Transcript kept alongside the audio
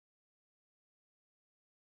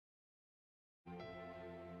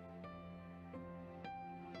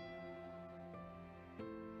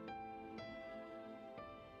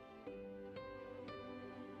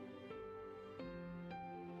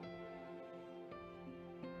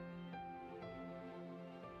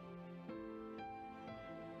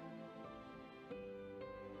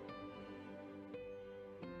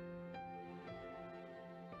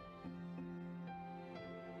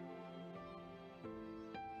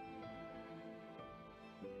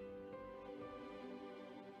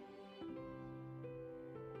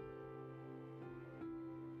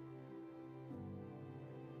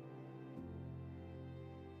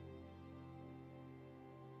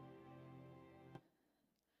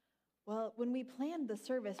Well, when we planned the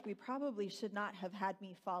service, we probably should not have had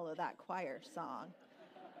me follow that choir song.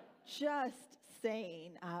 Just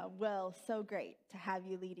saying. Well, so great to have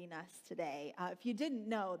you leading us today. If you didn't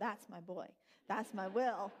know, that's my boy. That's my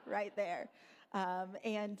Will right there.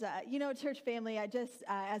 Church family, I just,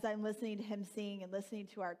 as I'm listening to him sing and listening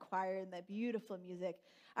to our choir and the beautiful music,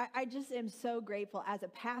 I just am so grateful as a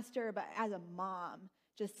pastor, but as a mom,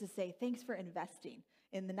 just to say thanks for investing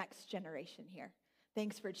in the next generation here.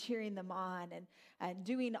 Thanks for cheering them on and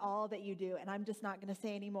doing all that you do. And I'm just not going to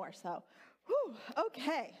say any more. So,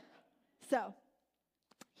 okay. So,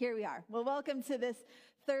 here we are. Well, welcome to this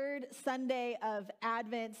third Sunday of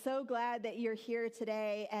Advent. So glad that you're here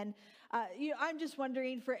today. And, I'm just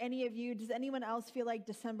wondering for any of you, does anyone else feel like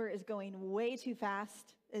December is going way too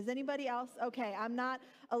fast? Is anybody else? Okay, I'm not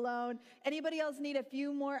alone. Anybody else need a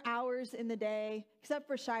few more hours in the day? Except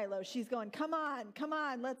for Shiloh. She's going, come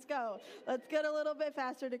on, let's go. Let's get a little bit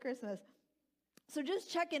faster to Christmas. So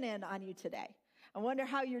just checking in on you today. I wonder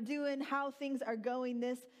how you're doing, how things are going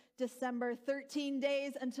this December. 13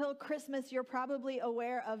 days until Christmas. You're probably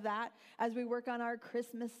aware of that as we work on our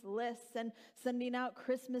Christmas lists and sending out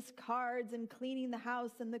Christmas cards and cleaning the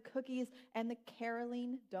house and the cookies and the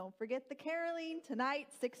caroling. Don't forget the caroling tonight,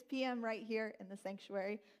 6 p.m. right here in the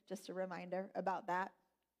sanctuary. Just a reminder about that.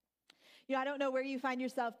 I don't know where you find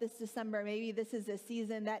yourself this December. Maybe this is a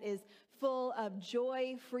season that is full of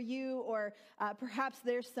joy for you, or perhaps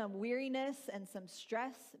there's some weariness and some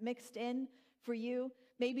stress mixed in for you.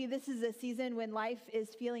 Maybe this is a season when life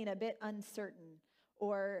is feeling a bit uncertain,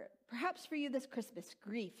 or perhaps for you this Christmas,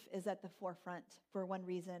 grief is at the forefront for one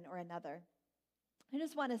reason or another. I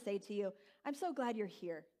just want to say to you, I'm so glad you're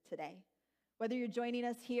here today. Whether you're joining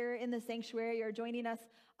us here in the sanctuary or joining us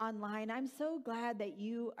online, I'm so glad that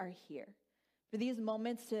you are here for these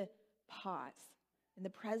moments to pause in the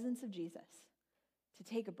presence of Jesus, to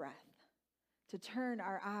take a breath, to turn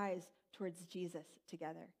our eyes towards Jesus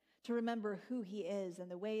together, to remember who he is and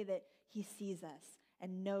the way that he sees us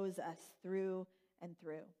and knows us through and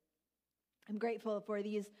through. I'm grateful for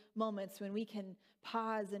these moments when we can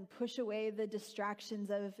pause and push away the distractions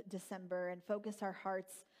of December and focus our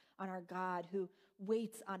hearts on our God who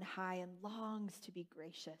waits on high and longs to be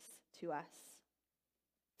gracious to us.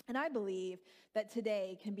 And I believe that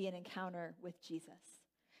today can be an encounter with Jesus.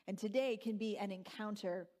 And today can be an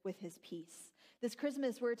encounter with his peace. This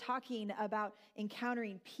Christmas, we're talking about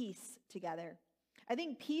encountering peace together. I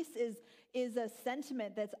think peace is a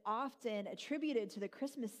sentiment that's often attributed to the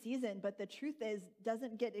Christmas season, but the truth is,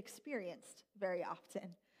 doesn't get experienced very often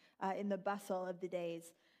in the bustle of the days.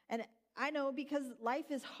 And I know because life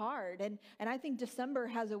is hard, and I think December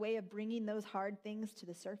has a way of bringing those hard things to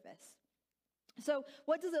the surface. So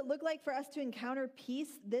what does it look like for us to encounter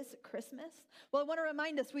peace this Christmas? Well, I want to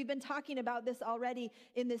remind us, we've been talking about this already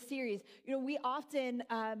in this series. We often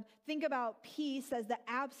think about peace as the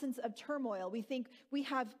absence of turmoil. We think we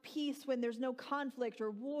have peace when there's no conflict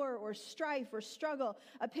or war or strife or struggle,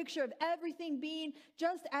 a picture of everything being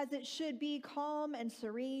just as it should be, calm and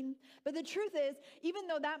serene. But the truth is, even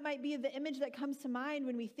though that might be the image that comes to mind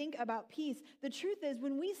when we think about peace, the truth is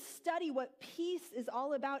when we study what peace is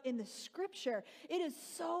all about in the scripture, it is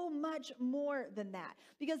so much more than that,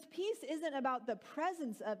 because peace isn't about the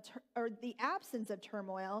presence of or the absence of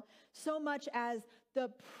turmoil so much as the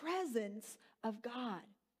presence of God.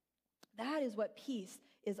 That is what peace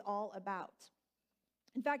is all about.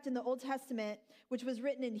 In fact, in the Old Testament, which was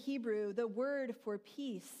written in Hebrew, the word for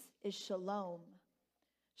peace is shalom.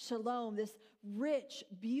 Shalom, this rich,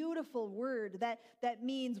 beautiful word that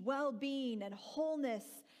means well-being and wholeness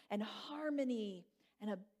and harmony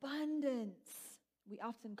and abundance. We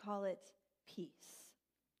often call it peace.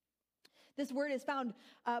 This word is found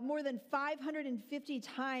more than 550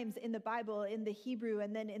 times in the Bible, in the Hebrew,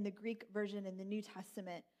 and then in the Greek version in the New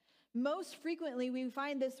Testament. Most frequently, we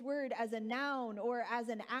find this word as a noun or as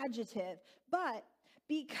an adjective, but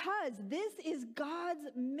because this is God's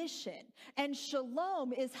mission and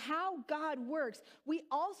shalom is how God works, we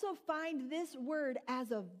also find this word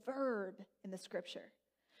as a verb in the scripture.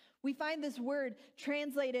 We find this word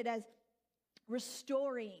translated as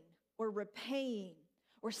restoring or repaying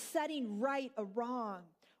or setting right a wrong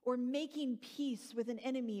or making peace with an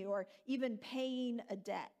enemy or even paying a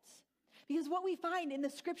debt. Because what we find in the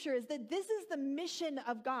scripture is that this is the mission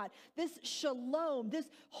of God, this shalom, this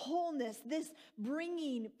wholeness, this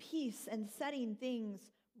bringing peace and setting things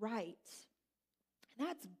right. And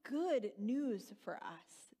that's good news for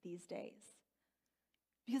us these days.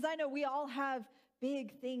 Because I know we all have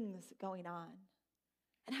big things going on.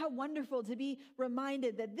 And how wonderful to be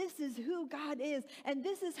reminded that this is who God is and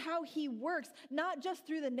this is how he works, not just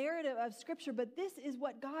through the narrative of Scripture, but this is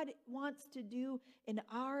what God wants to do in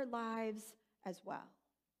our lives as well.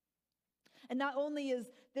 And not only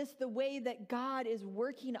is this the way that God is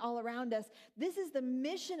working all around us, this is the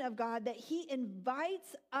mission of God that he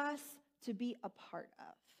invites us to be a part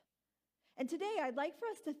of. And today, I'd like for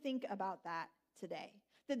us to think about that today.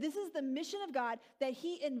 That this is the mission of God that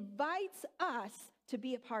he invites us to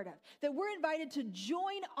be a part of. That we're invited to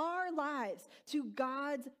join our lives to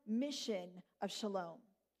God's mission of shalom.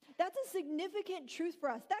 That's a significant truth for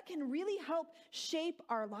us. That can really help shape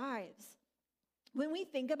our lives. When we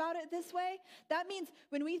think about it this way, that means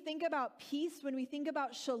when we think about peace, when we think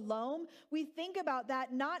about shalom, we think about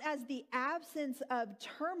that not as the absence of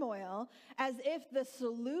turmoil, as if the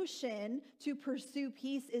solution to pursue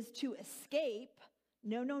peace is to escape.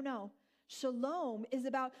 No. Shalom is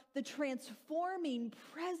about the transforming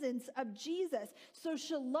presence of Jesus. So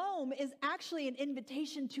shalom is actually an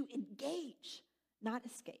invitation to engage, not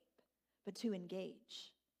escape, but to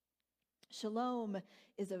engage. Shalom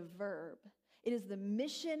is a verb. It is the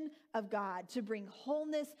mission of God to bring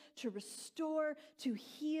wholeness, to restore, to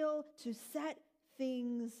heal, to set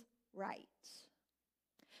things right.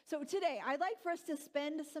 So today, I'd like for us to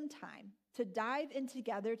spend some time to dive in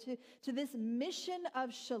together to this mission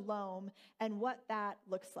of shalom and what that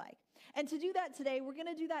looks like. And to do that today, we're going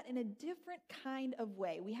to do that in a different kind of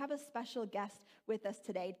way. We have a special guest with us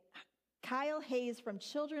today. Kyle Hayes from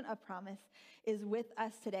Children of Promise is with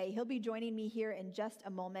us today. He'll be joining me here in just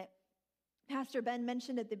a moment. Pastor Ben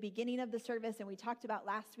mentioned at the beginning of the service, and we talked about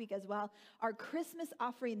last week as well, our Christmas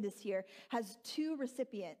offering this year has 2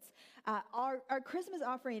 recipients. Our Christmas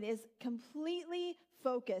offering is completely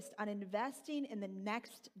focused on investing in the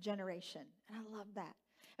next generation. And I love that.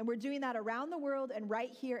 And we're doing that around the world and right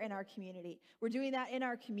here in our community. We're doing that in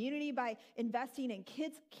our community by investing in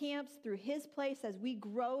kids camps through His Place as we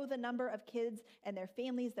grow the number of kids and their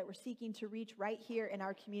families that we're seeking to reach right here in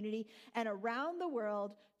our community, and around the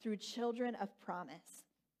world through Children of Promise.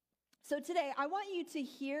 So today, I want you to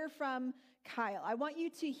hear from Kyle. I want you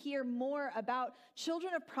to hear more about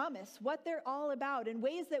Children of Promise, what they're all about, and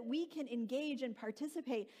ways that we can engage and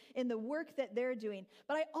participate in the work that they're doing.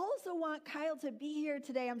 But I also want Kyle to be here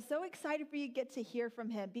today. I'm so excited for you to get to hear from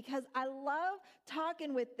him because I love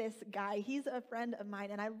talking with this guy. He's a friend of mine,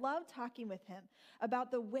 and I love talking with him about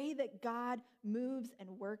the way that God moves and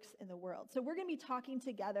works in the world. So we're going to be talking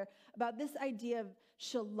together about this idea of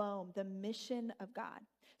shalom, the mission of God.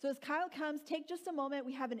 So as Kyle comes, take just a moment.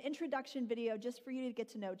 We have an introduction video just for you to get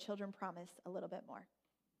to know Children Promise a little bit more.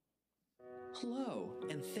 Hello,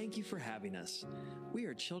 and thank you for having us. We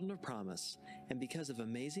are Children of Promise, and because of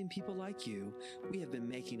amazing people like you, we have been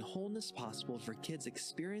making wholeness possible for kids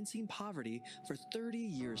experiencing poverty for 30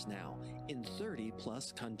 years now in 30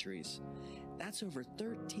 plus countries. That's over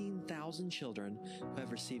 13,000 children who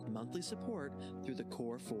have received monthly support through the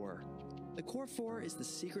Core 4. The Core 4 is the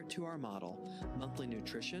secret to our model. Monthly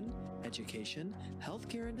nutrition, education,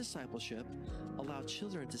 healthcare, and discipleship allow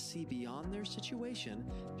children to see beyond their situation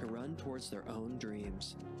to run towards their own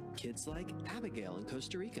dreams. Kids like Abigail in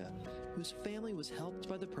Costa Rica, whose family was helped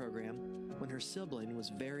by the program when her sibling was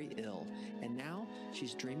very ill, and now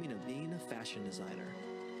she's dreaming of being a fashion designer.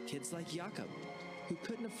 Kids like Jakob, who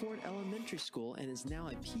couldn't afford elementary school and is now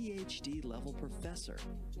a PhD-level professor.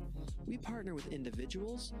 We partner with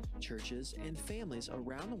individuals, churches, and families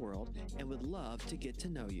around the world and would love to get to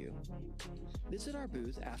know you. Visit our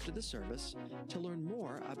booth after the service to learn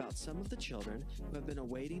more about some of the children who have been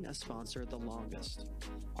awaiting a sponsor the longest.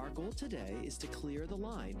 Our goal today is to clear the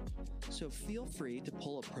line, so feel free to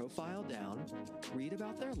pull a profile down, read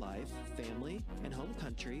about their life, family, and home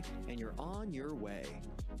country, and you're on your way.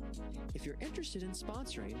 If you're interested in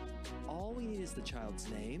sponsoring, all we need is the child's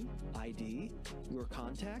name, ID, your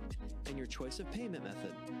contact, and your choice of payment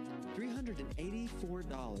method.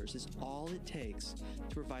 $384 is all it takes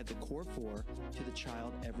to provide the Core 4 to the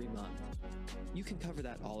child every month. You can cover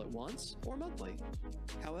that all at once or monthly.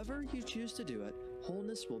 However you choose to do it,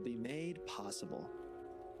 wholeness will be made possible.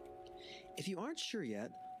 If you aren't sure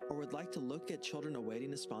yet, or would like to look at children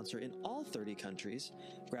awaiting a sponsor in all 30 countries,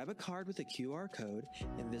 grab a card with a QR code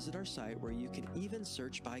and visit our site where you can even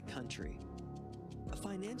search by country. A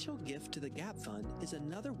financial gift to the Gap Fund is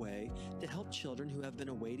another way to help children who have been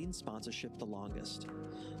awaiting sponsorship the longest.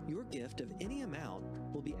 Your gift of any amount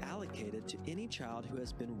will be allocated to any child who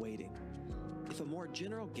has been waiting. If a more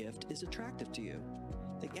general gift is attractive to you,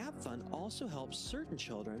 The Gap Fund also helps certain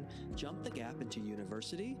children jump the gap into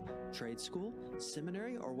university, trade school,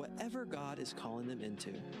 seminary, or whatever God is calling them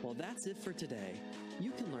into. Well, that's it for today.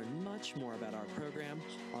 You can learn much more about our program,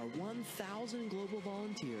 our 1,000 global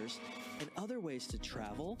volunteers, and other ways to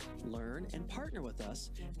travel, learn, and partner with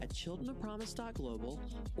us at childrenofpromise.global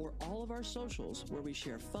or all of our socials where we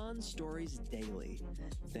share fun stories daily.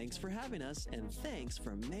 Thanks for having us, and thanks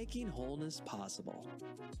for making wholeness possible.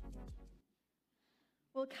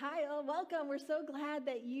 Well, Kyle, welcome. We're so glad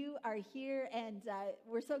that you are here, and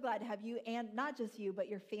we're so glad to have you, and not just you, but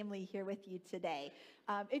your family here with you today.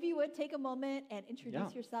 If you would, take a moment and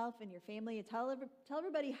introduce yourself and your family, and tell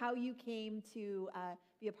everybody how you came to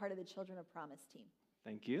be a part of the Children of Promise team.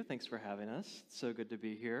 Thank you. Thanks for having us. It's so good to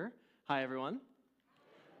be here. Hi, everyone.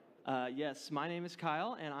 Yes, my name is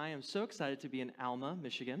Kyle, and I am so excited to be in Alma,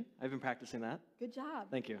 Michigan. I've been practicing that. Good job.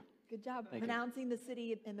 Thank you. Good job. Thank Pronouncing the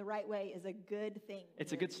city in the right way is a good thing.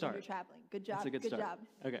 It's a good start. When you're traveling. Good job. It's a good start. Job.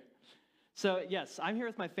 Okay. So, yes, I'm here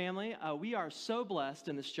with my family. We are so blessed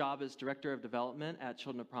in this job as Director of Development at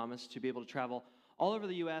Children of Promise to be able to travel all over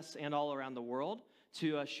the U.S. and all around the world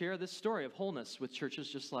to share this story of wholeness with churches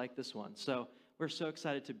just like this one. So we're so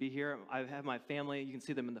excited to be here. I have my family. You can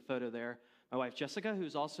see them in the photo there. My wife, Jessica,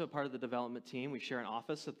 who's also a part of the development team. We share an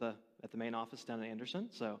office at the main office down in Anderson.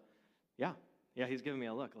 So, yeah, he's giving me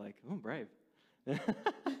a look like, oh, brave.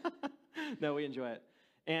 No, we enjoy it.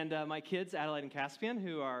 And my kids, Adelaide and Caspian,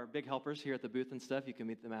 who are big helpers here at the booth and stuff. You can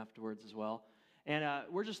meet them afterwards as well. And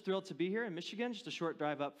we're just thrilled to be here in Michigan, just a short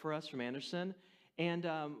drive up for us from Anderson. And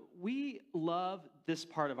we love this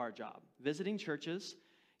part of our job, visiting churches,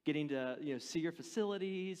 getting to see your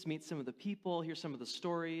facilities, meet some of the people, hear some of the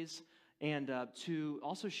stories, and to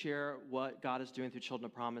also share what God is doing through Children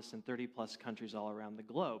of Promise in 30-plus countries all around the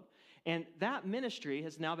globe. And that ministry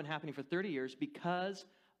has now been happening for 30 years because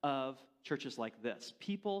of churches like this,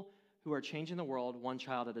 people who are changing the world one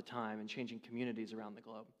child at a time and changing communities around the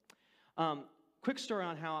globe. Quick story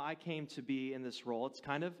on how I came to be in this role. It's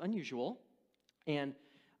kind of unusual. And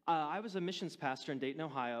I was a missions pastor in Dayton,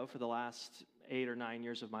 Ohio for the last 8 or 9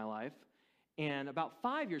 years of my life. And about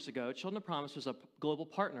 5 years ago, Children of Promise was a global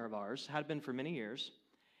partner of ours, had been for many years.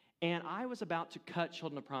 And I was about to cut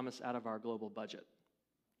Children of Promise out of our global budget.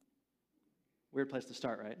 Weird place to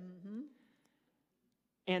start, right? Mm-hmm.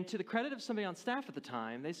 And to the credit of somebody on staff at the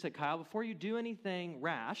time, they said, Kyle, before you do anything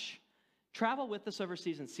rash, travel with us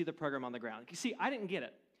overseas and see the program on the ground. You see, I didn't get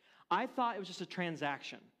it. I thought it was just a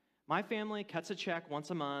transaction. My family cuts a check once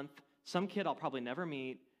a month. Some kid I'll probably never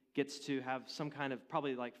meet gets to have some kind of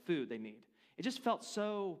probably like food they need. It just felt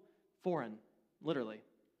so foreign, literally,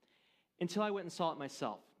 until I went and saw it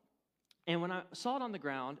myself. And when I saw it on the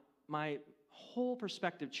ground, my whole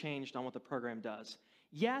perspective changed on what the program does.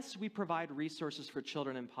 Yes, we provide resources for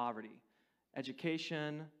children in poverty,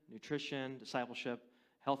 education, nutrition, discipleship,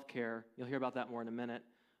 healthcare. You'll hear about that more in a minute.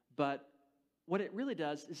 But what it really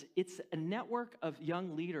does is it's a network of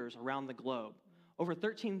young leaders around the globe, over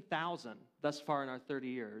 13,000 thus far in our 30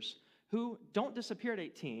 years, who don't disappear at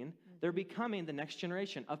 18. They're becoming the next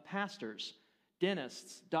generation of pastors,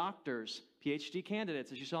 dentists, doctors, PhD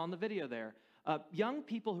candidates, as you saw in the video there. Young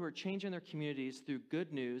people who are changing their communities through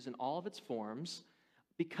good news in all of its forms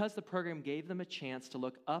because the program gave them a chance to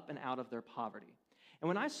look up and out of their poverty. And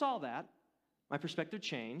when I saw that, my perspective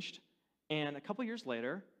changed. And a couple years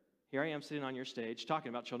later, here I am sitting on your stage talking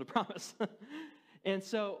about Children of Promise. And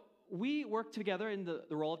so we work together in the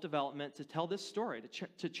role of development to tell this story,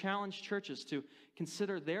 to challenge churches to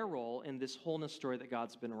consider their role in this wholeness story that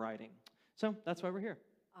God's been writing. So that's why we're here.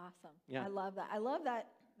 Awesome. Yeah. I love that. I love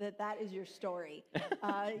that is your story.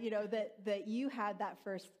 That you had that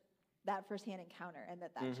firsthand encounter and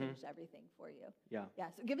that changed everything for you. Yeah. Yeah.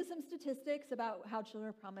 So give us some statistics about how Children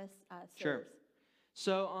of Promise serves. Sure.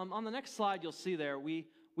 So on the next slide, you'll see there, we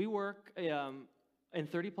work in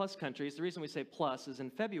 30-plus countries. The reason we say plus is in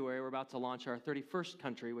February, we're about to launch our 31st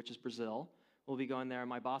country, which is Brazil. We'll be going there.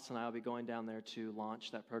 My boss and I will be going down there to launch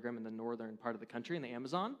that program in the northern part of the country, in the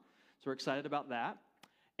Amazon. So we're excited about that.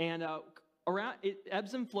 And it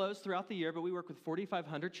ebbs and flows throughout the year, but we work with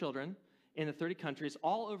 4,500 children in the 30 countries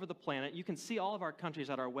all over the planet. You can see all of our countries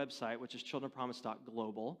at our website, which is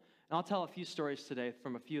childrenofpromise.global. And I'll tell a few stories today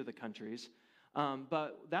from a few of the countries.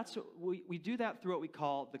 But we do that through what we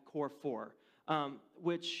call the Core Four,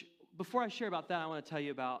 which, before I share about that, I want to tell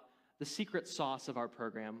you about the secret sauce of our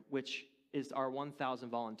program, which is our 1,000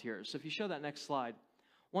 volunteers. So if you show that next slide,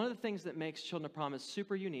 one of the things that makes Children of Promise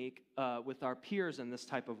super unique with our peers in this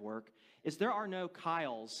type of work is there are no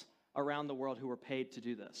Kyles around the world who are paid to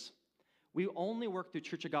do this. We only work through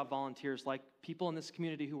Church of God volunteers like people in this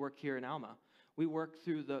community who work here in Alma. We work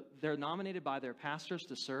through they're nominated by their pastors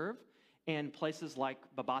to serve in places like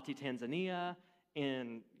Babati, Tanzania,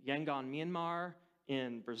 in Yangon, Myanmar,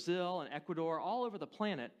 in Brazil and Ecuador, all over the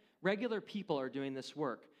planet. Regular people are doing this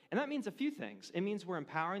work. And that means a few things. It means we're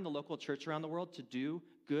empowering the local church around the world to do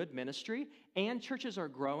good ministry, and churches are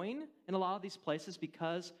growing in a lot of these places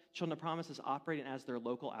because Children of Promise is operating as their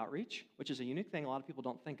local outreach, which is a unique thing a lot of people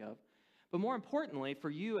don't think of. But more importantly, for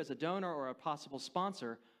you as a donor or a possible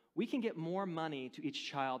sponsor, we can get more money to each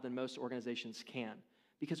child than most organizations can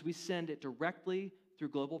because we send it directly through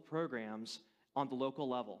global programs on the local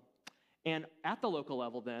level. And at the local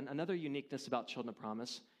level then, another uniqueness about Children of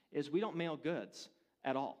Promise is we don't mail goods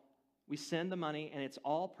at all. We send the money and it's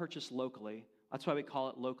all purchased locally. That's why we call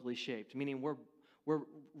it locally shaped, meaning we're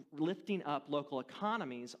lifting up local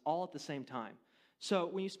economies all at the same time. So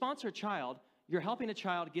when you sponsor a child, you're helping a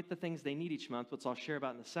child get the things they need each month, which I'll share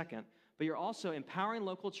about in a second, but you're also empowering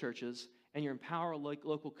local churches and you're empowering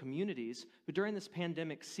local communities who during this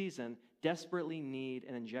pandemic season desperately need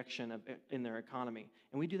an injection in their economy.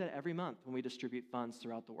 And we do that every month when we distribute funds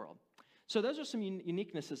throughout the world. So those are some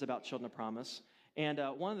uniquenesses about Children of Promise, and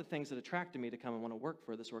one of the things that attracted me to come and want to work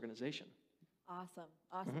for this organization. Awesome,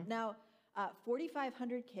 awesome. Now,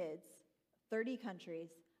 4,500 kids, 30 countries.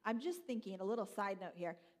 I'm just thinking, a little side note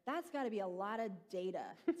here, that's got to be a lot of data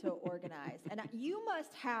to organize. And you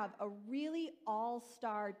must have a really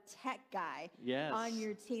all-star tech guy on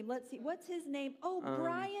your team. Let's see, what's his name? Oh,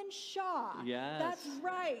 Brian Shaw. Yes. That's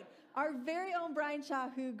right. Our very own Brian Shaw,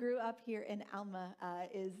 who grew up here in Alma,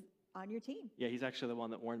 is on your team. Yeah, he's actually the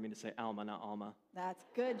one that warned me to say Alma, not Alma. That's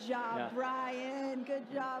good job, Brian. Good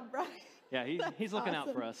job, Brian. Yeah, he's looking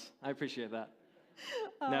out for us. I appreciate that.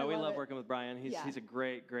 No, we love working with Brian. He's a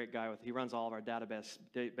great guy. He runs all of our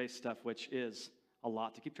database stuff, which is a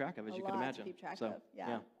lot to keep track of, as you can imagine. To keep track so, of. Yeah,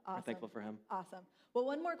 awesome. We're thankful for him. Awesome. Well,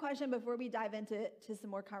 one more question before we dive into some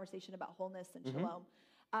more conversation about wholeness and shalom.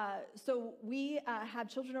 So we have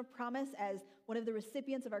Children of Promise as one of the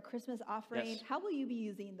recipients of our Christmas offering. Yes. How will you be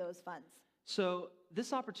using those funds? So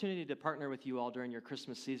this opportunity to partner with you all during your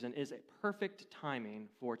Christmas season is a perfect timing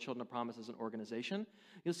for Children of Promise as an organization.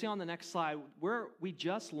 You'll see on the next slide, we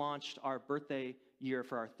just launched our birthday year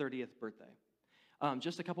for our 30th birthday.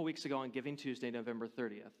 Just a couple weeks ago on Giving Tuesday, November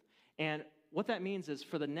 30th. And what that means is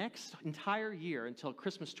for the next entire year until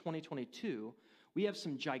Christmas 2022, we have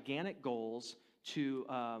some gigantic goals to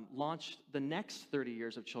launch the next 30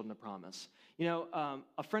 years of Children of Promise. You know,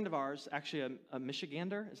 a friend of ours, actually a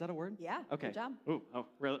Michigander, is that a word? Yeah, okay. Good job.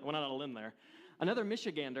 Really, went out on a limb there. Another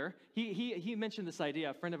Michigander, he mentioned this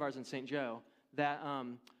idea, a friend of ours in St. Joe, that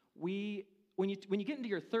when you get into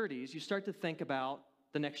your 30s, you start to think about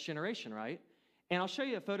the next generation, right? And I'll show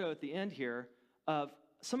you a photo at the end here of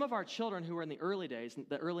some of our children who were in the early days,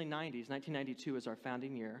 the early 90s, 1992 is our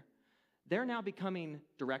founding year. They're now becoming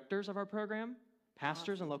directors of our program,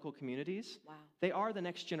 pastors in local communities. Wow. They are the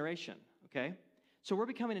next generation, okay? So we're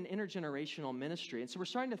becoming an intergenerational ministry. And so we're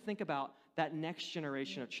starting to think about that next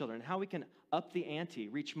generation of children, how we can up the ante,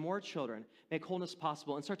 reach more children, make wholeness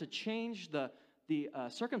possible, and start to change the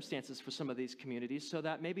circumstances for some of these communities so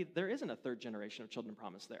that maybe there isn't a third generation of Children of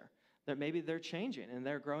Promise there. That maybe they're changing and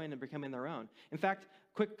they're growing and becoming their own. In fact,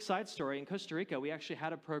 quick side story, in Costa Rica, we actually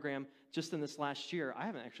had a program just in this last year. I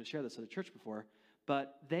haven't actually shared this at a church before,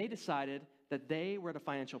 but they decided that they were at a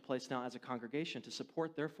financial place now as a congregation to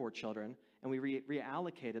support their 4 children, and we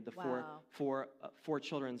reallocated the four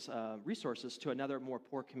children's resources to another more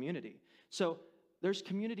poor community. So there's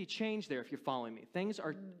community change there, if you're following me. Things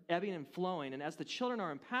are ebbing and flowing, and as the children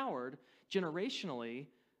are empowered generationally,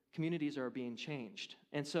 communities are being changed.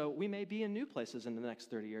 And so we may be in new places in the next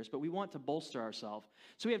 30 years, but we want to bolster ourselves.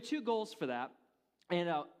 So we have 2 goals for that. And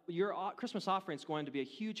your Christmas offering is going to be a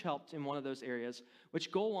huge help in one of those areas,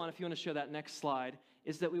 which goal 1, if you want to show that next slide,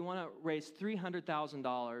 is that we want to raise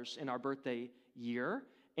 $300,000 in our birthday year.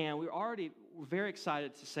 And we're very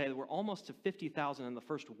excited to say that we're almost to $50,000 in the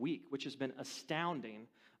first week, which has been astounding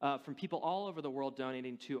from people all over the world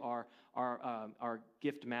donating to our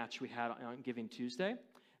gift match we had on Giving Tuesday.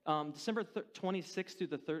 December 26th through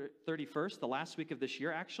the 31st, the last week of this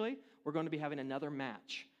year, actually, we're going to be having another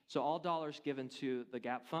match. So all dollars given to the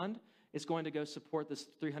GAP Fund is going to go support this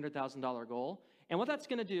 $300,000 goal. And what that's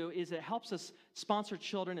going to do is it helps us sponsor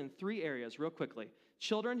children in 3 areas real quickly.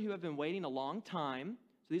 Children who have been waiting a long time.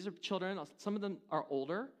 So these are children, some of them are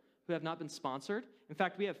older, who have not been sponsored. In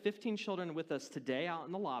fact, we have 15 children with us today out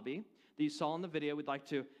in the lobby that you saw in the video. We'd like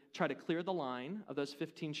to try to clear the line of those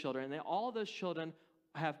 15 children. And all of those children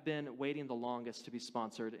have been waiting the longest to be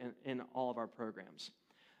sponsored in all of our programs.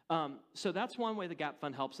 So that's one way the GAP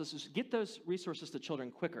Fund helps us, is get those resources to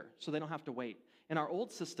children quicker so they don't have to wait. In our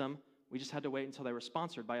old system, We just had to wait until they were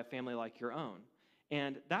sponsored by a family like your own.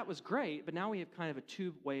 And that was great, but now we have kind of a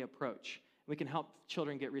two-way approach. We can help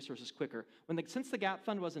children get resources quicker. Since the Gap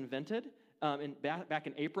Fund was invented back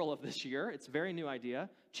in April of this year, it's a very new idea,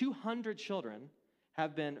 200 children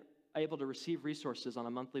have been able to receive resources on a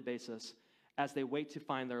monthly basis as they wait to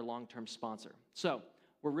find their long-term sponsor. So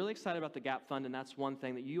we're really excited about the Gap Fund, and that's one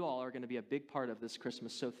thing that you all are going to be a big part of this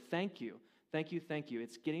Christmas. So thank you. Thank you, thank you.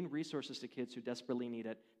 It's getting resources to kids who desperately need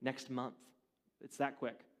it next month. It's that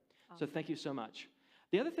quick. So thank you so much.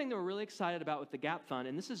 The other thing that we're really excited about with the Gap Fund,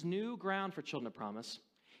 and this is new ground for Children of Promise,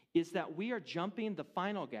 is that we are jumping the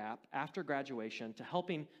final gap after graduation to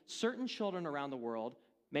helping certain children around the world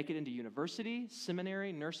make it into university,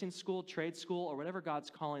 seminary, nursing school, trade school, or whatever God's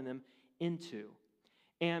calling them into.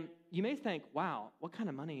 And you may think, wow, what kind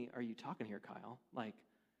of money are you talking here, Kyle? Like,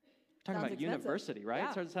 talking Sounds about expensive. university, right?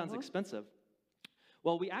 Yeah. It sounds expensive.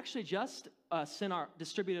 Well, we actually just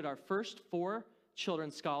distributed our first 4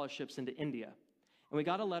 children's scholarships into India. And we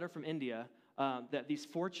got a letter from India that these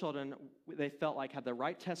 4 children, they felt like had the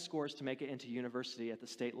right test scores to make it into university at the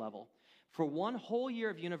state level. For one whole year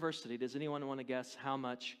of university, does anyone want to guess how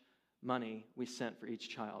much money we sent for each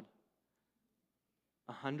child?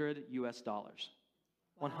 $100 US. Wow.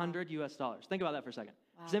 $100 US. Think about that for a second.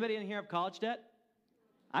 Wow. Does anybody in here have college debt?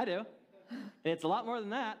 I do. And it's a lot more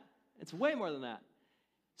than that. It's way more than that.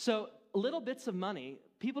 So little bits of money,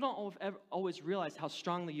 people don't always realize how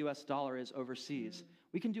strong the US dollar is overseas.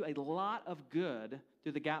 We can do a lot of good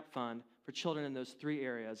through the Gap Fund for children in those 3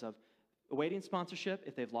 areas of awaiting sponsorship,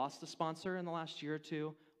 if they've lost a sponsor in the last year or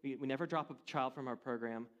 2, we never drop a child from our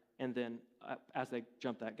program, and then as they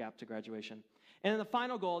jump that gap to graduation. And then the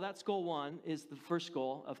final goal, that's goal 1, is the first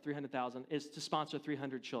goal of 300,000, is to sponsor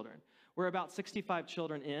 300 children. We're about 65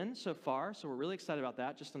 children in so far, so we're really excited about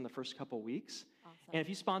that just in the first couple weeks. Awesome. And if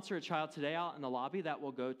you sponsor a child today out in the lobby, that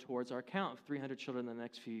will go towards our count of 300 children in the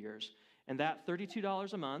next few years. And that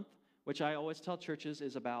 $32 a month, which I always tell churches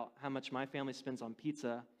is about how much my family spends on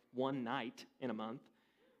pizza one night in a month,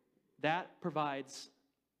 that provides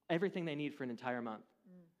everything they need for an entire month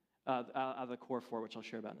out of the core 4, which I'll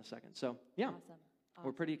share about in a second. So, yeah. Awesome.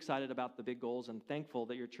 We're pretty excited about the big goals and thankful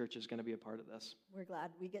that your church is going to be a part of this. We're glad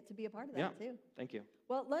we get to be a part of that too. Thank you.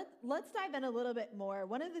 Well, let's dive in a little bit more.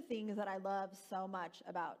 One of the things that I love so much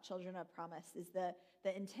about Children of Promise is the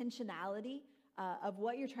intentionality of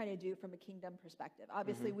what you're trying to do from a kingdom perspective.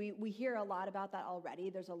 Obviously, we hear a lot about that already.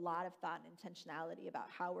 There's a lot of thought and intentionality about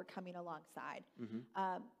how we're coming alongside.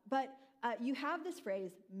 But you have this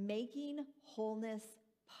phrase, making wholeness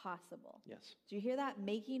possible. Yes. Do you hear that?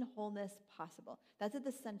 Making wholeness possible. That's at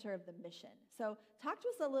the center of the mission. So talk to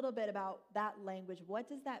us a little bit about that language. What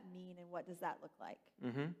does that mean and what does that look like?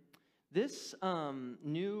 This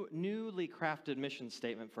newly crafted mission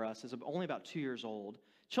statement for us is only about 2 years old.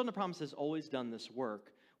 Children of Promise has always done this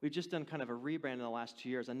work. We've just done kind of a rebrand in the last 2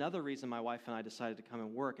 years. Another reason my wife and I decided to come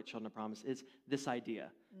and work at Children of Promise is this idea.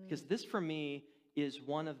 Because this, for me, is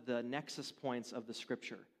one of the nexus points of the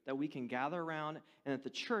scripture that we can gather around and that the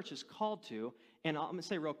church is called to. And I'm going to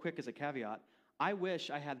say real quick as a caveat, I wish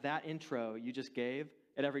I had that intro you just gave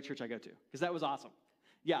at every church I go to, because that was awesome.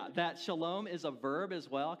 Yeah, that shalom is a verb as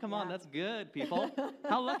well. Come on, that's good, people.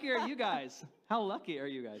 How lucky are you guys? How lucky are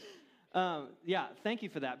you guys? Yeah, thank you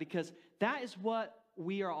for that, because that is what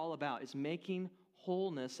we are all about, is making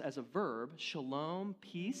wholeness as a verb, shalom,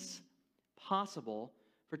 peace, possible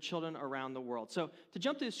for children around the world. So to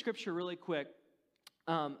jump through scripture really quick,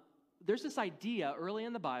 there's this idea early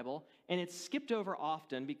in the Bible, and it's skipped over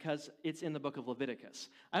often because it's in the book of Leviticus.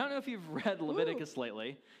 I don't know if you've read Leviticus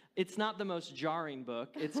lately. It's not the most jarring book.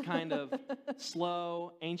 It's kind of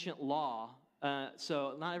slow, ancient law,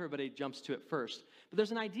 so not everybody jumps to it first. But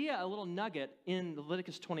there's an idea, a little nugget in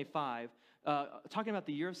Leviticus 25, talking about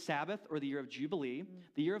the year of Sabbath or the year of Jubilee.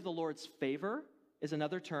 The year of the Lord's favor is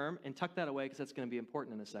another term, and tuck that away because that's going to be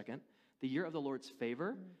important in a second. The year of the Lord's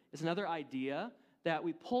favor is another idea that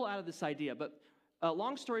we pull out of this idea. But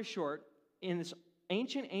long story short, in this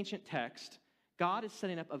ancient text, God is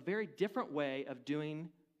setting up a very different way of doing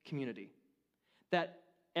community. That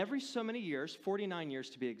every so many years, 49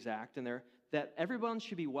 years to be exact, that everyone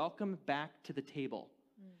should be welcomed back to the table.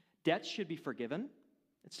 Debts should be forgiven.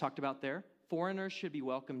 It's talked about there. Foreigners should be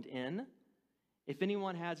welcomed in. If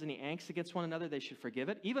anyone has any angst against one another, they should forgive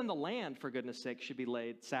it. Even the land, for goodness sake, should be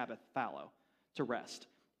laid Sabbath fallow to rest.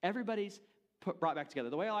 Everybody's brought back together.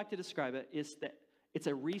 The way I like to describe it is that it's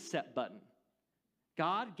a reset button.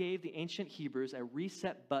 God gave the ancient Hebrews a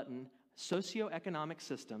reset button, socioeconomic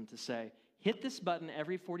system to say, hit this button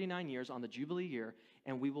every 49 years on the Jubilee year,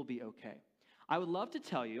 and we will be okay. I would love to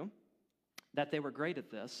tell you that they were great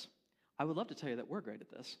at this. I would love to tell you that we're great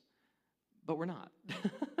at this. but we're not.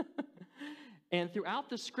 And throughout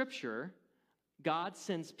the scripture, God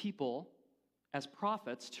sends people as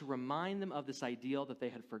prophets to remind them of this ideal that they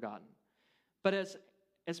had forgotten. But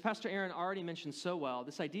as Pastor Aaron already mentioned so well,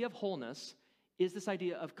 this idea of wholeness is this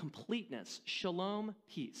idea of completeness, shalom,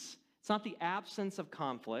 peace. It's not the absence of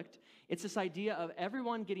conflict. It's this idea of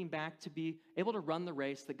everyone getting back to be able to run the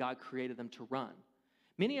race that God created them to run.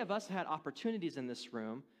 Many of us had opportunities in this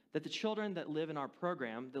room that the children that live in our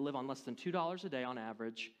program, that live on less than $2 a day on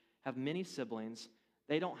average, have many siblings.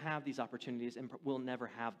 They don't have these opportunities and will never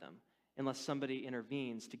have them unless somebody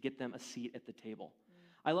intervenes to get them a seat at the table.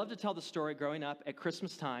 I love to tell the story growing up at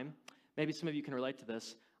Christmas time. Maybe some of you can relate to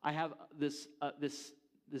this. I have this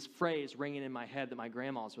phrase ringing in my head that my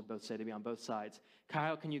grandmas would both say to me on both sides.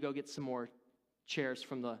 Kyle, can you go get some more chairs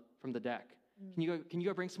from the deck? Can you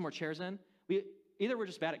go bring some more chairs in? Either we're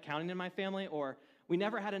just bad at counting in my family, or we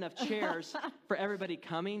never had enough chairs for everybody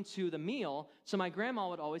coming to the meal. So my grandma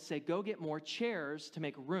would always say, go get more chairs to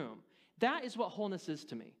make room. That is what wholeness is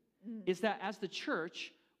to me, is that as the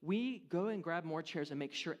church, we go and grab more chairs and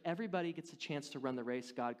make sure everybody gets a chance to run the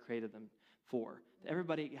race God created them for.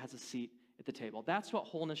 Everybody has a seat at the table. That's what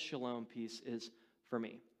wholeness, shalom, peace is for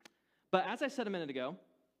me. But as I said a minute ago,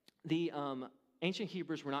 the ancient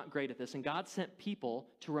Hebrews were not great at this, and God sent people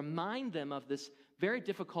to remind them of this very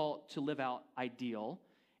difficult to live out ideal.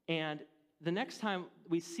 And the next time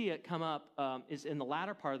we see it come up is in the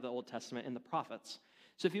latter part of the Old Testament in the prophets.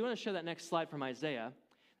 So if you want to show that next slide from Isaiah,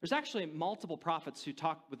 there's actually multiple prophets who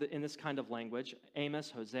talk in this kind of language,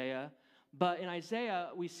 Amos, Hosea. But in Isaiah,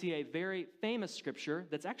 we see a very famous scripture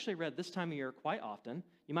that's actually read this time of year quite often.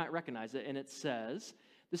 You might recognize it, and it says,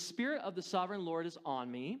 "The Spirit of the Sovereign Lord is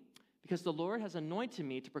on me, because the Lord has anointed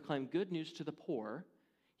me to proclaim good news to the poor.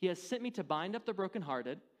 He has sent me to bind up the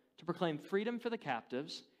brokenhearted, to proclaim freedom for the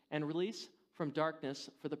captives, and release from darkness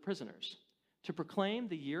for the prisoners, to proclaim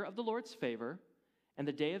the year of the Lord's favor and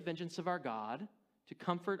the day of vengeance of our God, to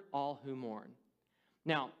comfort all who mourn."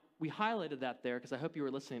 Now, we highlighted that there because I hope you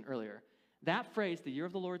were listening earlier. That phrase, the year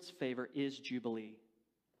of the Lord's favor, is Jubilee.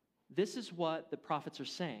 This is what the prophets are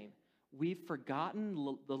saying. We've forgotten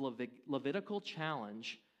the Levitical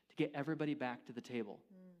challenge to get everybody back to the table.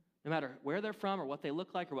 No matter where they're from or what they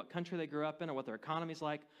look like or what country they grew up in or what their economy's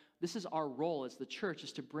like, this is our role as the church,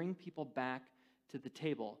 is to bring people back to the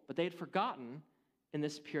table. But they had forgotten in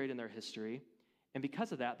this period in their history, and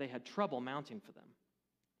because of that, they had trouble mounting for them.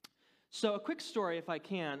 So a quick story, if I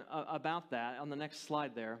can, about that on the next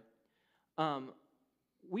slide there.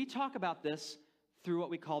 We talk about this through what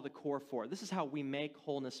we call the Core Four. This is how we make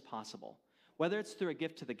wholeness possible. Whether it's through a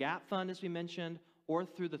gift to the Gap Fund, as we mentioned, or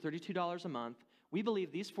through the $32 a month, we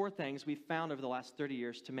believe these four things we've found over the last 30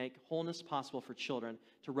 years to make wholeness possible for children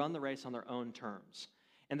to run the race on their own terms.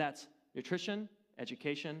 And that's nutrition,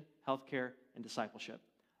 education, healthcare, and discipleship.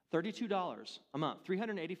 $32 a month,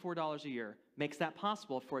 $384 a year makes that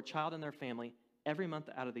possible for a child and their family every month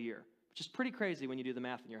out of the year, which is pretty crazy when you do the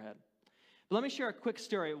math in your head. But let me share a quick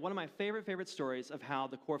story, one of my favorite stories of how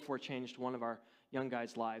the Core Four changed one of our young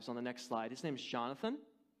guys' lives on the next slide. His name is Jonathan.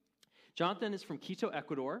 Jonathan is from Quito,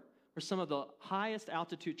 Ecuador. We're some of the highest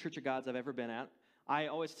altitude Church of Gods I've ever been at. I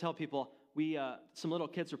always tell people, some little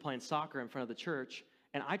kids were playing soccer in front of the church,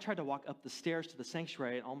 and I tried to walk up the stairs to the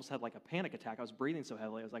sanctuary and almost had like a panic attack. I was breathing so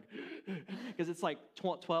heavily. I was like, because it's like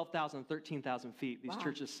 12,000, 13,000 feet these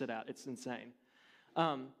churches sit at. It's insane.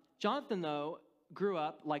 Jonathan, though, grew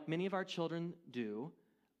up, like many of our children do,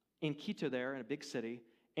 in Quito there, in a big city,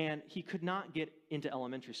 and he could not get into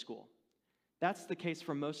elementary school. That's the case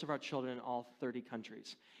for most of our children in all 30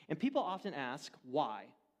 countries. And people often ask, why?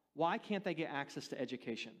 Why can't they get access to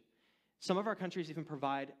education? Some of our countries even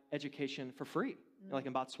provide education for free, like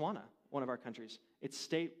in Botswana, one of our countries. It's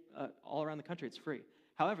state, all around the country, it's free.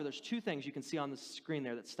 However, there's two things you can see on the screen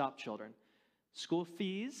there that stop children: school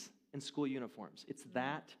fees and school uniforms. It's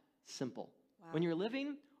that simple. Wow. When you're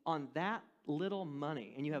living on that little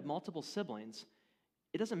money and you have multiple siblings,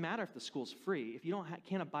 it doesn't matter if the school's free. If you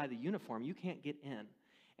can't buy the uniform, you can't get in.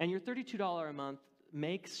 And your $32 a month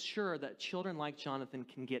makes sure that children like Jonathan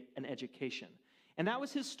can get an education. And that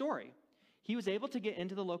was his story. He was able to get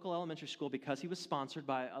into the local elementary school because he was sponsored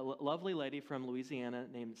by a lovely lady from Louisiana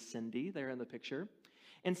named Cindy, there in the picture.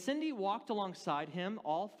 And Cindy walked alongside him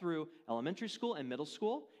all through elementary school and middle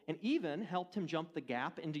school, and even helped him jump the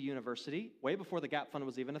gap into university, way before the Gap Fund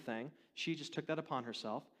was even a thing. She just took that upon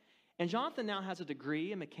herself. And Jonathan now has a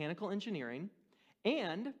degree in mechanical engineering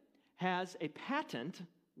and has a patent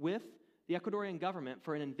with the Ecuadorian government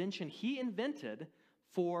for an invention he invented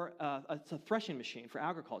for a threshing machine for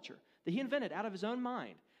agriculture that he invented out of his own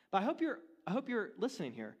mind. But I hope you're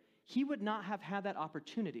listening here. He would not have had that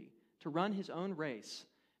opportunity to run his own race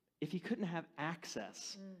if he couldn't have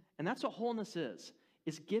access. And that's what wholeness is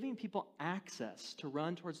giving people access to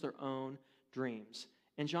run towards their own dreams.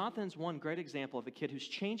 And Jonathan's one great example of a kid who's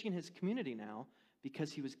changing his community now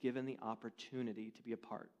because he was given the opportunity to be a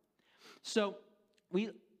part. So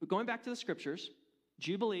going back to the scriptures,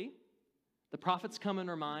 Jubilee, the prophets come and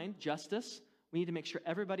remind, justice, we need to make sure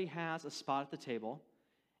everybody has a spot at the table.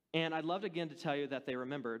 And I'd love again to tell you that they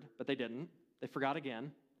remembered, but they didn't. They forgot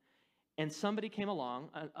again. And somebody came along,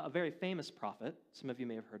 a very famous prophet, some of you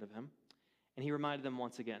may have heard of him, and he reminded them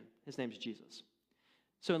once again. His name's Jesus.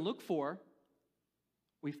 So in Luke 4,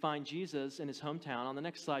 we find Jesus in his hometown. On the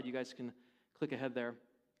next slide, you guys can click ahead there.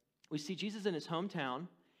 We see Jesus in his hometown,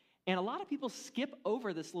 and a lot of people skip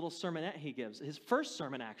over this little sermonette he gives, his first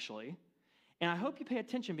sermon actually. And I hope you pay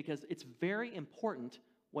attention because it's very important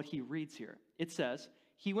what he reads here. It says,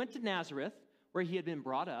 he went to Nazareth where he had been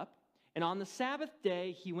brought up, and on the Sabbath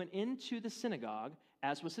day he went into the synagogue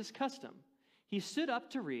as was his custom. He stood up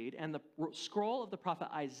to read, and the scroll of the prophet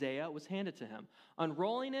Isaiah was handed to him.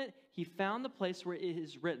 Unrolling it, he found the place where it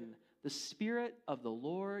is written, "The Spirit of the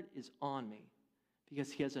Lord is on me,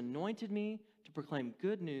 because he has anointed me to proclaim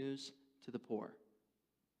good news to the poor."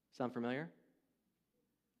 Sound familiar?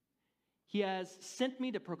 He has sent me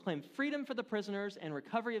to proclaim freedom for the prisoners and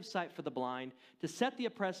recovery of sight for the blind, to set the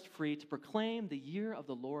oppressed free, to proclaim the year of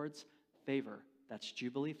the Lord's favor. That's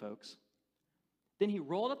Jubilee, folks. Then he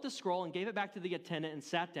rolled up the scroll and gave it back to the attendant and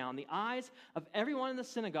sat down. The eyes of everyone in the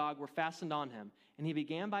synagogue were fastened on him, and he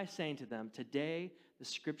began by saying to them, "Today the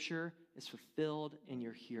scripture is fulfilled in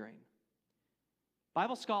your hearing."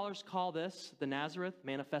 Bible scholars call this the Nazareth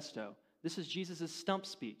Manifesto. This is Jesus' stump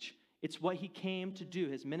speech. It's what he came to do.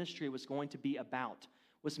 His ministry was going to be about,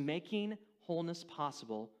 was making wholeness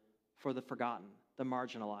possible for the forgotten, the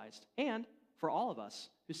marginalized, and for all of us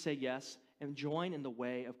who say yes and join in the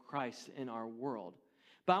way of Christ in our world.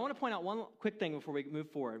 But I want to point out one quick thing before we move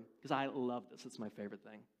forward, because I love this. It's my favorite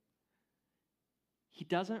thing. He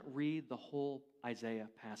doesn't read the whole Isaiah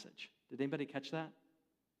passage. Did anybody catch that?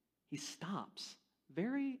 He stops,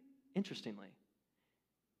 very interestingly.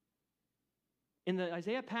 In the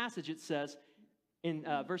Isaiah passage, it says in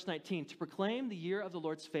verse 19, to proclaim the year of the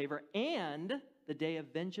Lord's favor and the day of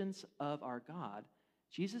vengeance of our God.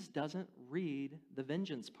 Jesus doesn't read the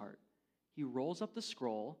vengeance part. He rolls up the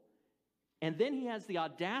scroll, and then he has the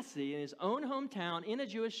audacity in his own hometown in a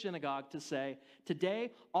Jewish synagogue to say,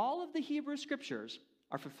 "Today, all of the Hebrew scriptures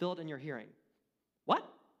are fulfilled in your hearing." What?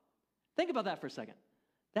 Think about that for a second.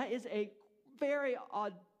 That is a very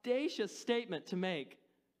audacious statement to make.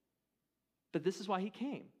 But this is why he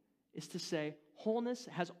came, is to say wholeness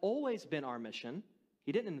has always been our mission.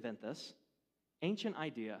 He didn't invent this. Ancient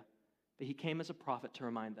idea. But he came as a prophet to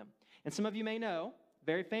remind them. And some of you may know,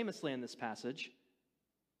 very famously in this passage,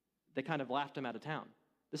 they kind of laughed him out of town.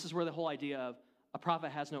 This is where the whole idea of a prophet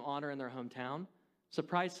has no honor in their hometown.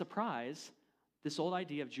 Surprise, surprise, this old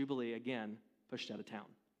idea of Jubilee, again, pushed out of town.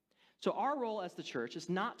 So our role as the church is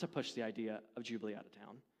not to push the idea of Jubilee out of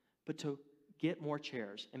town, but to get more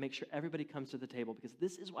chairs and make sure everybody comes to the table, because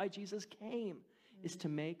this is why Jesus came, is to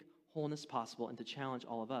make wholeness possible and to challenge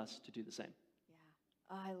all of us to do the same. Yeah,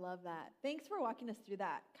 oh, I love that. Thanks for walking us through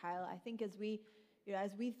that, Kyle. I think as we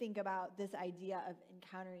think about this idea of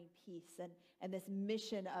encountering peace and this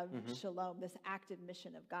mission of shalom, this active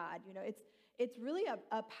mission of God, it's really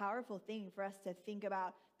a powerful thing for us to think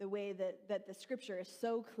about the way that the scripture is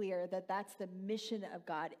so clear that that's the mission of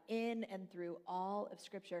God in and through all of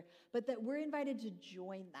scripture, but that we're invited to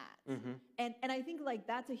join that. And I think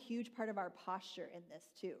that's a huge part of our posture in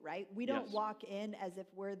this too, right? We don't walk in as if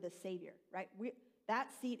we're the savior, right?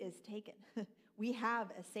 That seat is taken. We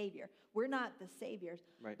have a savior. We're not the saviors.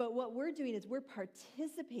 Right. But what we're doing is we're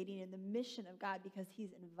participating in the mission of God because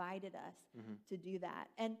he's invited us to do that.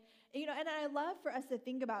 And I love for us to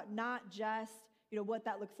think about not just, what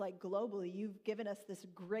that looks like globally. You've given us this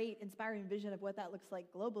great, inspiring vision of what that looks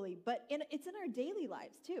like globally, but it's in our daily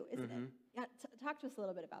lives too, isn't it? Yeah, talk to us a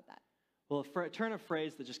little bit about that. Well, a turn of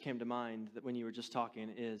phrase that just came to mind that when you were just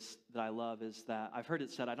talking is that I love is that I've heard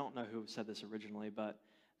it said, I don't know who said this originally, but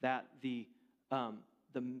that the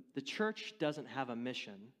church doesn't have a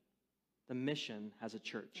mission. The mission has a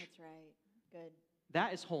church. That's right. Good.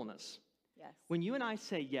 That is wholeness. Yes. When you and I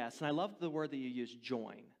say yes, and I love the word that you use,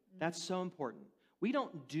 join. That's so important. We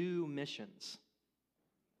don't do missions.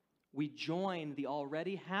 We join the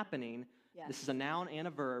already happening, this is a noun and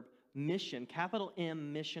a verb, mission, capital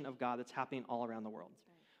M mission of God that's happening all around the world. That's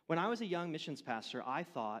right. When I was a young missions pastor, I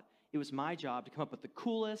thought it was my job to come up with the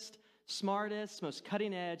coolest, smartest, most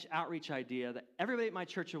cutting-edge outreach idea that everybody at my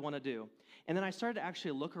church would want to do. And then I started to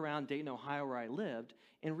actually look around Dayton, Ohio, where I lived,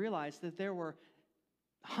 and realized that there were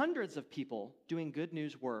hundreds of people doing good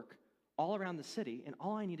news work all around the city, and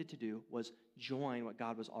all I needed to do was join what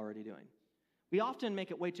God was already doing. We often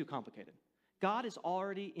make it way too complicated. God is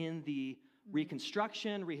already in the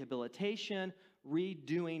reconstruction, rehabilitation,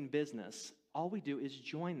 redoing business. All we do is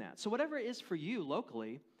join that. So whatever it is for you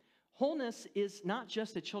locally, wholeness is not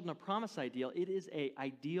just a Children of Promise ideal, it is an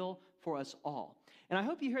ideal for us all. And I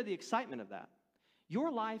hope you hear the excitement of that.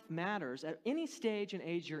 Your life matters. At any stage and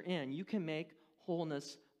age you're in, you can make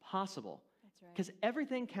wholeness possible. That's right. Because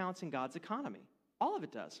everything counts in God's economy. All of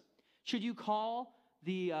it does. Should you call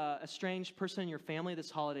the estranged person in your family this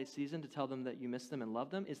holiday season to tell them that you miss them and love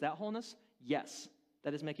them? Is that wholeness? Yes.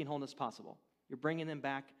 That is making wholeness possible. You're bringing them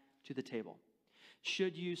back to the table.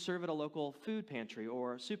 Should you serve at a local food pantry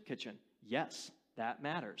or soup kitchen? Yes, that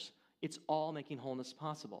matters. It's all making wholeness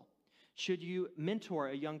possible. Should you mentor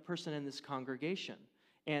a young person in this congregation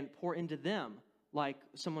and pour into them like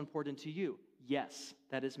someone poured into you? Yes,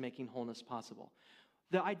 that is making wholeness possible.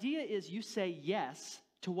 The idea is you say yes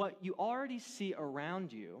to what you already see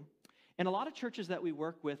around you. And a lot of churches that we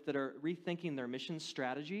work with that are rethinking their mission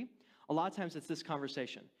strategy, a lot of times it's this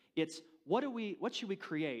conversation. It's what should we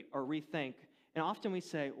create or rethink? And often we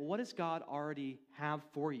say, well, what does God already have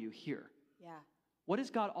for you here? Yeah. What is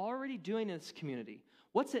God already doing in this community?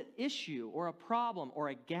 What's an issue or a problem or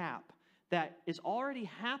a gap that is already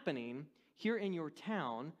happening here in your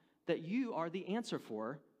town that you are the answer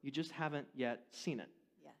for? You just haven't yet seen it.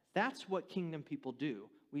 Yes. That's what kingdom people do.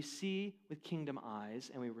 We see with kingdom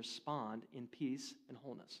eyes and we respond in peace and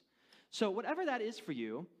wholeness. So whatever that is for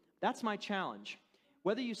you, that's my challenge.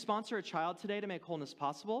 Whether you sponsor a child today to make wholeness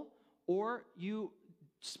possible, or you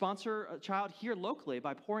sponsor a child here locally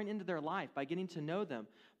by pouring into their life, by getting to know them,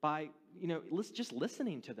 by just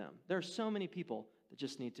listening to them. There are so many people that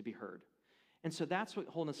just need to be heard. And so that's what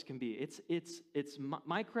wholeness can be. It's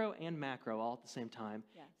micro and macro all at the same time.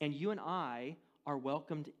 Yes. And you and I are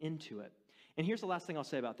welcomed into it. And here's the last thing I'll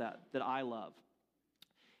say about that I love.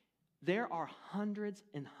 There are hundreds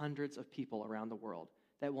and hundreds of people around the world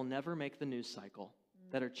that will never make the news cycle,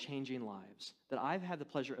 that are changing lives, that I've had the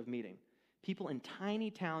pleasure of meeting. People in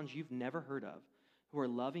tiny towns you've never heard of who are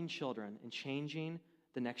loving children and changing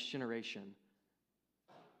the next generation.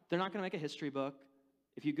 They're not going to make a history book.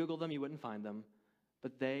 If you Google them, you wouldn't find them.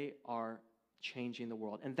 But they are changing the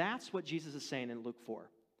world. And that's what Jesus is saying in Luke 4.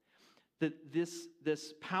 That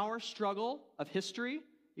this power struggle of history,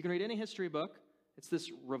 you can read any history book, it's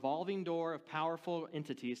this revolving door of powerful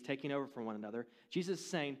entities taking over from one another. Jesus is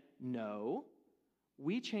saying, no,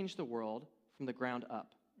 we change the world from the ground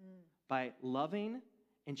up by loving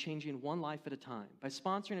and changing one life at a time, by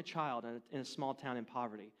sponsoring a child in a small town in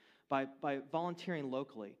poverty, by volunteering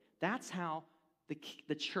locally. That's how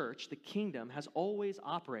the church, the kingdom, has always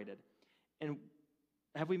operated. And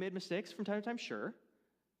have we made mistakes from time to time? Sure.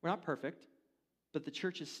 We're not perfect, but the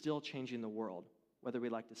church is still changing the world, whether we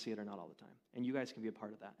like to see it or not all the time. And you guys can be a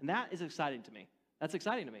part of that. And that is exciting to me. That's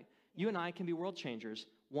exciting to me. You and I can be world changers,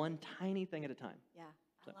 one tiny thing at a time. Yeah,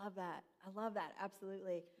 I love that. I love that,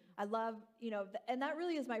 absolutely. I love, and that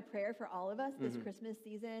really is my prayer for all of us this Christmas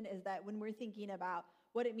season, is that when we're thinking about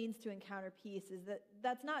what it means to encounter peace, is that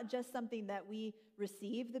that's not just something that we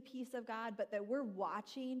receive the peace of God, but that we're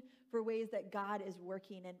watching for ways that God is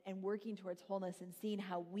working and working towards wholeness and seeing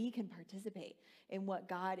how we can participate in what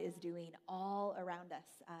God is doing all around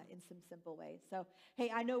us in some simple ways. So,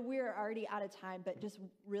 hey, I know we're already out of time, but just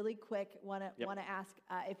really quick, want to ask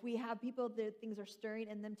if we have people that things are stirring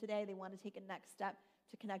in them today, they want to take a next step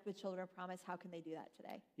to connect with Children of Promise, how can they do that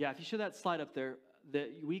today? Yeah, if you show that slide up there,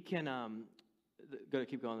 that we can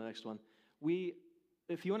keep going to the next one.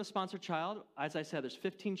 If you want to sponsor a child, as I said, there's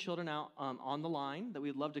 15 children out on the line that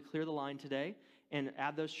we'd love to clear the line today and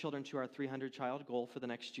add those children to our 300 child goal for the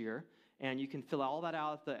next year. And you can fill all that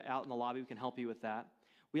out in the lobby. We can help you with that.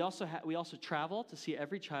 We also travel to see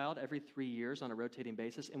every child every 3 years on a rotating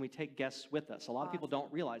basis, and we take guests with us. A lot of people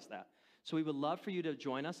don't realize that. So we would love for you to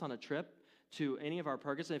join us on a trip to any of our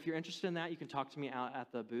programs. And if you're interested in that, you can talk to me out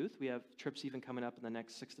at the booth. We have trips even coming up in the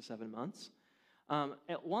next 6 to 7 months.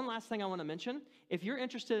 One last thing I want to mention, if you're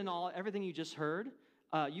interested in everything you just heard,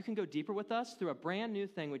 you can go deeper with us through a brand new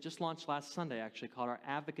thing we just launched last Sunday, actually, called our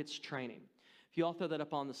Advocates Training. If you all throw that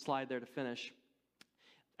up on the slide there to finish.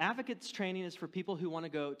 Advocates Training is for people who want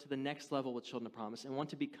to go to the next level with Children of Promise and want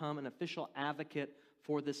to become an official advocate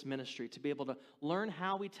for this ministry, to be able to learn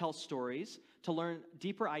how we tell stories, to learn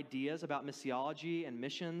deeper ideas about missiology and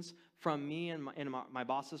missions from me and my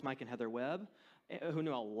bosses, Mike and Heather Webb, who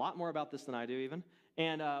know a lot more about this than I do even,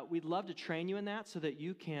 And we'd love to train you in that so that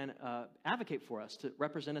you can advocate for us, to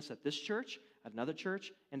represent us at this church, at another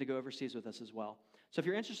church, and to go overseas with us as well. So if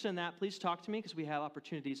you're interested in that, please talk to me, because we have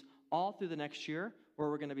opportunities all through the next year where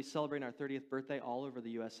we're going to be celebrating our 30th birthday all over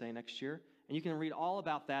the USA next year. And you can read all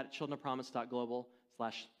about that at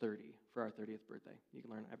childrenofpromise.global/30 for our 30th birthday. You can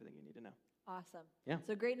learn everything you need to know. Awesome. Yeah.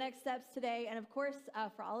 So great next steps today. And of course,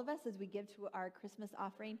 for all of us, as we give to our Christmas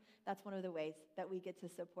offering, that's one of the ways that we get to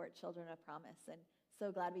support Children of Promise. And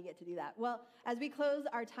so glad we get to do that. Well, as we close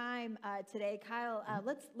our time today, Kyle,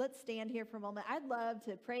 let's stand here for a moment. I'd love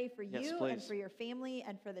to pray for you and for your family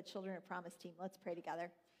and for the Children of Promise team. Let's pray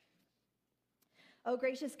together. Oh,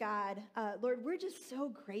 gracious God, Lord, we're just so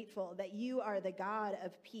grateful that you are the God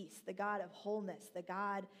of peace, the God of wholeness, the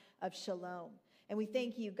God of shalom. And we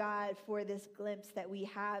thank you, God, for this glimpse that we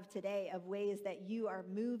have today of ways that you are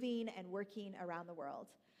moving and working around the world.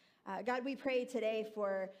 God, we pray today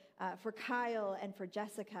for Kyle and for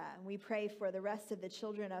Jessica, and we pray for the rest of the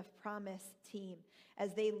Children of Promise team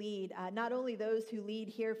as they lead, not only those who lead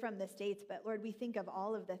here from the States, but Lord, we think of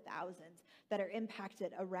all of the thousands that are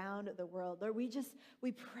impacted around the world. Lord, we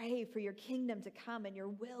pray for your kingdom to come and your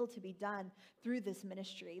will to be done through this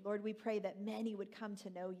ministry. Lord, we pray that many would come to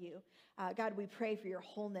know you. God, we pray for your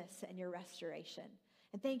wholeness and your restoration.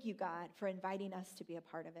 And thank you, God, for inviting us to be a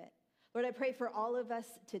part of it. Lord, I pray for all of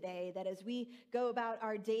us today that as we go about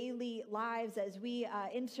our daily lives, as we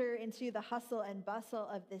enter into the hustle and bustle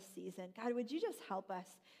of this season, God, would you just help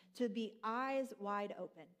us to be eyes wide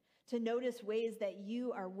open, to notice ways that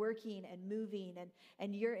you are working and moving,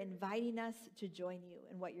 and you're inviting us to join you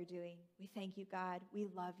in what you're doing. We thank you, God. We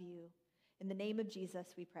love you. In the name of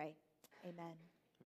Jesus, we pray. Amen.